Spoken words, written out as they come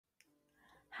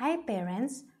Hi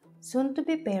parents,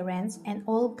 soon-to-be parents and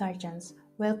all guardians.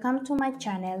 Welcome to my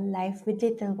channel Life with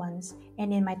Little Ones,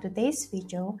 and in my today's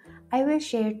video, I will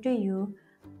share to you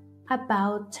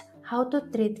about how to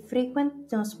treat frequent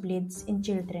nosebleeds in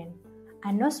children.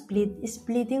 A nosebleed is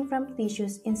bleeding from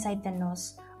tissues inside the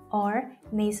nose or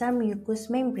nasal mucous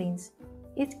membranes.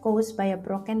 It caused by a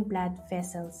broken blood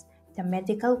vessels. The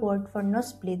medical word for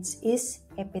nosebleeds is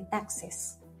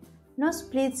epitaxis.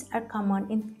 Nosebleeds are common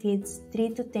in kids 3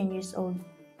 to 10 years old,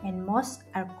 and most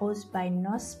are caused by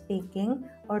nose picking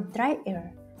or dry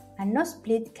air. A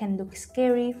nosebleed can look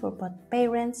scary for both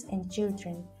parents and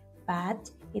children,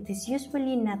 but it is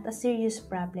usually not a serious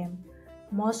problem.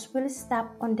 Most will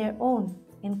stop on their own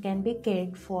and can be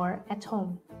cared for at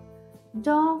home.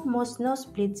 Though most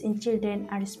nosebleeds in children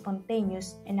are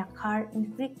spontaneous and occur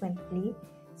infrequently,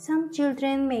 some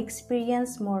children may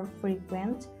experience more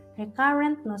frequent,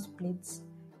 recurrent nosebleeds.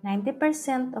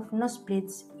 90% of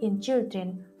nosebleeds in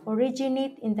children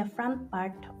originate in the front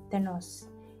part of the nose.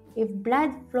 If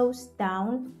blood flows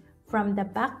down from the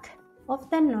back of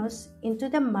the nose into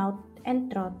the mouth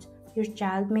and throat, your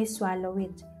child may swallow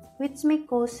it, which may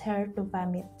cause her to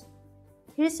vomit.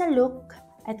 Here's a look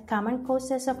at common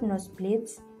causes of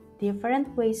nosebleeds,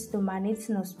 different ways to manage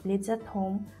nosebleeds at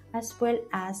home, as well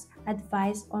as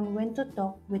advice on when to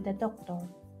talk with a doctor.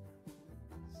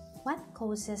 What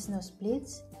causes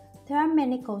nosebleeds? There are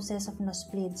many causes of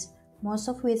nosebleeds, most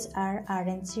of which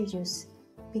aren't serious.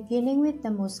 Beginning with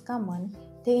the most common,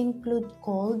 they include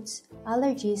colds,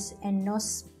 allergies, and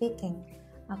nose picking.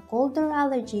 A cold or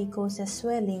allergy causes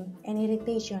swelling and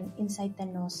irritation inside the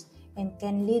nose and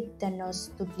can lead the nose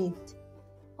to bleed.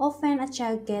 Often a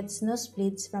child gets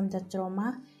nosebleeds from the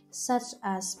trauma, such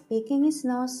as picking his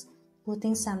nose,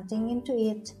 putting something into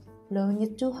it, blowing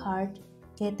it too hard,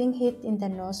 getting hit in the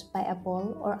nose by a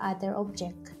ball or other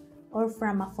object, or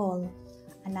from a fall.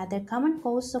 Another common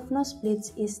cause of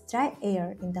nosebleeds is dry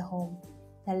air in the home.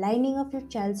 The lining of your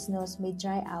child's nose may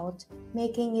dry out,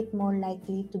 making it more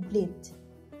likely to bleed.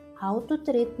 How to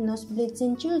treat nosebleeds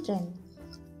in children?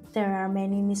 There are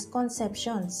many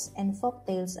misconceptions and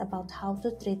folktales about how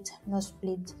to treat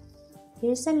nosebleed.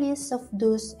 Here's a list of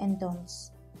do's and don'ts.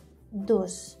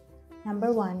 Do's.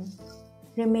 Number 1.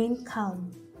 Remain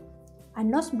calm. A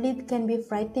nosebleed can be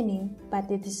frightening, but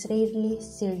it is rarely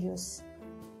serious.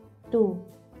 2.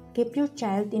 Keep your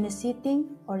child in a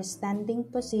sitting or standing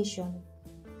position.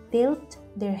 Tilt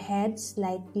their head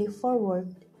slightly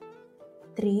forward.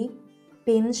 3.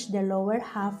 Pinch the lower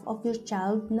half of your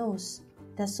child's nose,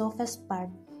 the softest part,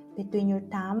 between your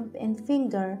thumb and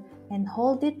finger, and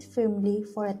hold it firmly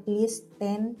for at least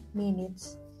 10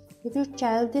 minutes. If your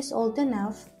child is old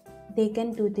enough, they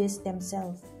can do this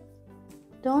themselves.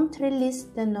 Don't release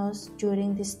the nose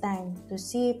during this time to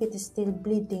see if it is still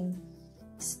bleeding.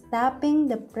 Stopping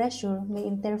the pressure may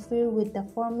interfere with the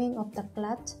forming of the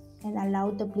clot and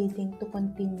allow the bleeding to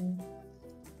continue.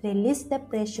 Release the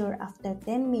pressure after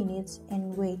 10 minutes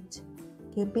and wait,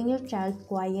 keeping your child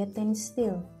quiet and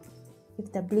still.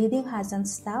 If the bleeding hasn't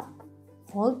stopped,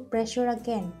 hold pressure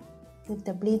again. If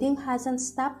the bleeding hasn't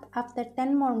stopped after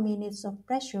 10 more minutes of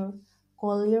pressure,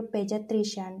 call your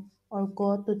pediatrician or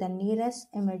go to the nearest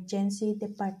emergency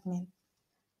department.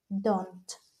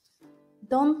 Don't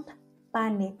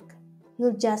panic.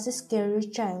 You'll just scare your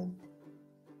child.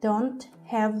 Don't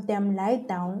have them lie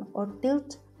down or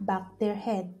tilt back their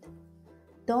head.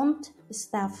 Don't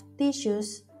stuff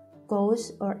tissues,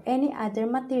 gauze, or any other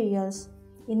materials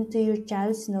into your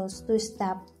child's nose to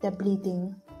stop the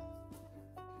bleeding.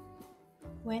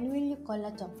 When will you call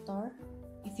a doctor?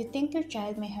 If you think your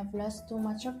child may have lost too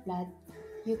much of blood,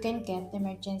 you can get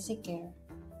emergency care.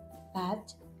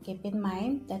 But keep in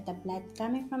mind that the blood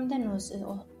coming from the nose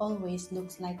always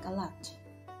looks like a lot.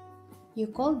 You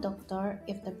call doctor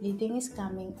if the bleeding is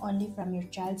coming only from your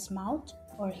child's mouth,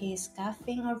 or he is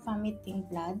coughing or vomiting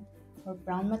blood or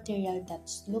brown material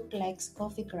that look like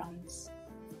coffee grounds.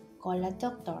 Call a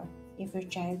doctor if your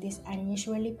child is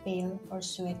unusually pale or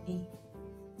sweaty.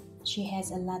 She has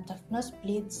a lot of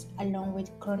nosebleeds along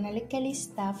with chronically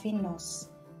stuffy nose.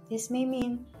 This may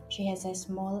mean she has a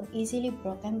small, easily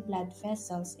broken blood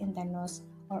vessels in the nose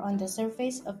or on the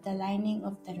surface of the lining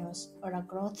of the nose, or a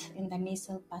growth in the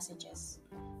nasal passages.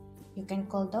 You can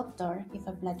call doctor if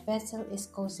a blood vessel is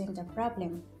causing the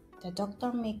problem. The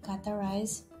doctor may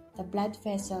cauterize the blood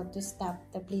vessel to stop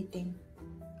the bleeding.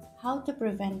 How to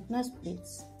prevent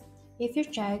nosebleeds? If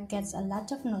your child gets a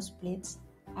lot of nosebleeds,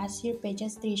 ask your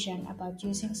pediatrician about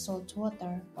using salt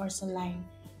water or saline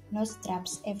nose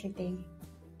drops every day.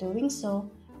 Doing so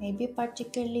may be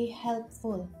particularly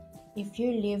helpful if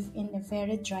you live in a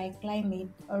very dry climate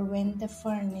or when the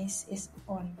furnace is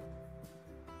on.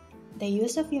 The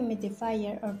use of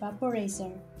humidifier or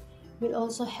vaporizer will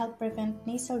also help prevent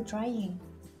nasal drying.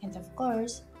 And of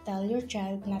course, tell your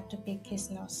child not to pick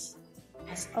his nose.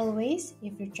 As always,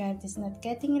 if your child is not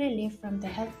getting relief from the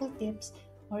helpful tips,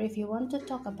 or if you want to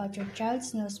talk about your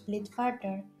child's nosebleed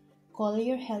further, call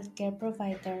your healthcare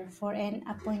provider for an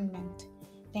appointment.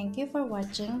 Thank you for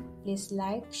watching. Please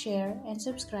like, share, and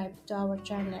subscribe to our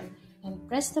channel and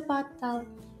press the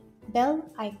bell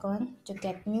icon to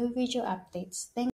get new video updates. Thank